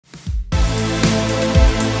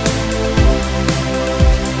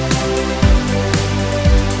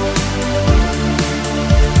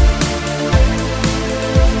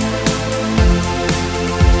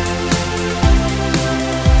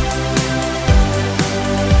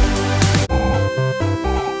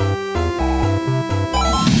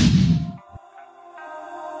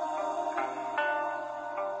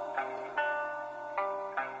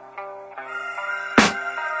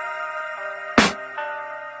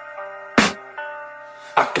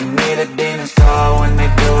can hear the demons call when they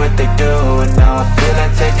do what they do. And now I feel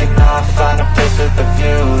like taking off, find a place with a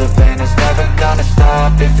view. The pain is never gonna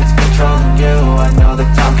stop if it's controlling you. I know that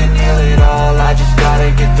time can heal it all, I just gotta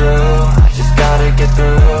get through. I just gotta get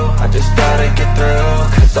through, I just gotta get through.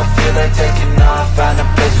 Cause I feel like taking off, find a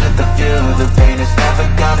place with a view. The pain is never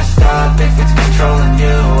gonna stop if it's controlling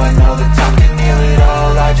you. I know that time can heal it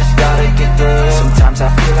all, I just gotta get through. Sometimes I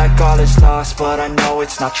feel like all is lost, but I know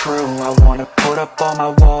it's not true. I wanna put up all my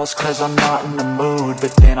walls cause I'm not in the mood,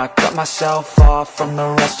 but then I cut myself off from the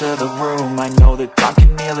rest of the room. I know that time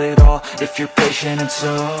can heal it all if you're patient and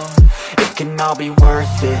soon. It can all be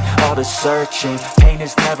worth it, all the searching. Pain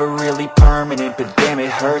is never really permanent, but damn it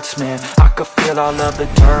hurts, man. I could feel all of the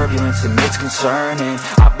turbulence and it's concerning.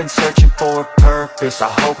 I've been searching for a purpose, I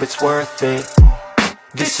hope it's worth it.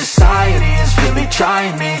 This society is really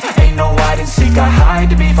trying me. Ain't no hide and seek, I hide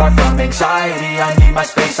to be far from anxiety. I need my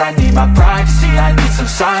space, I need my privacy. I need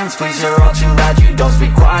some silence, please, you're all too loud. You don't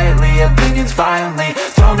speak quietly, opinions violently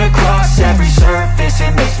thrown across every surface.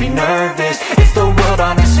 It makes me nervous, is the world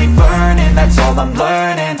honestly burning? That's all I'm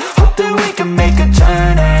learning. Hope that we can make a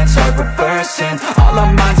turn and start reversing. All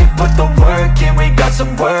our minds have put the work in, we got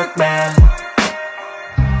some work, man.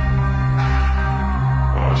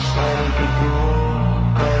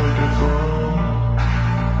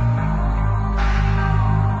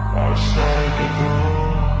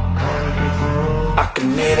 I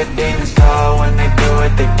can hear the demons call when they do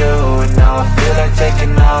what they do. And now I feel like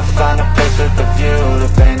taking off, find a place with a view. The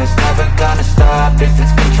pain is never gonna stop if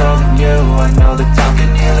it's controlling you. I know that time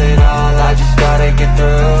can heal it all,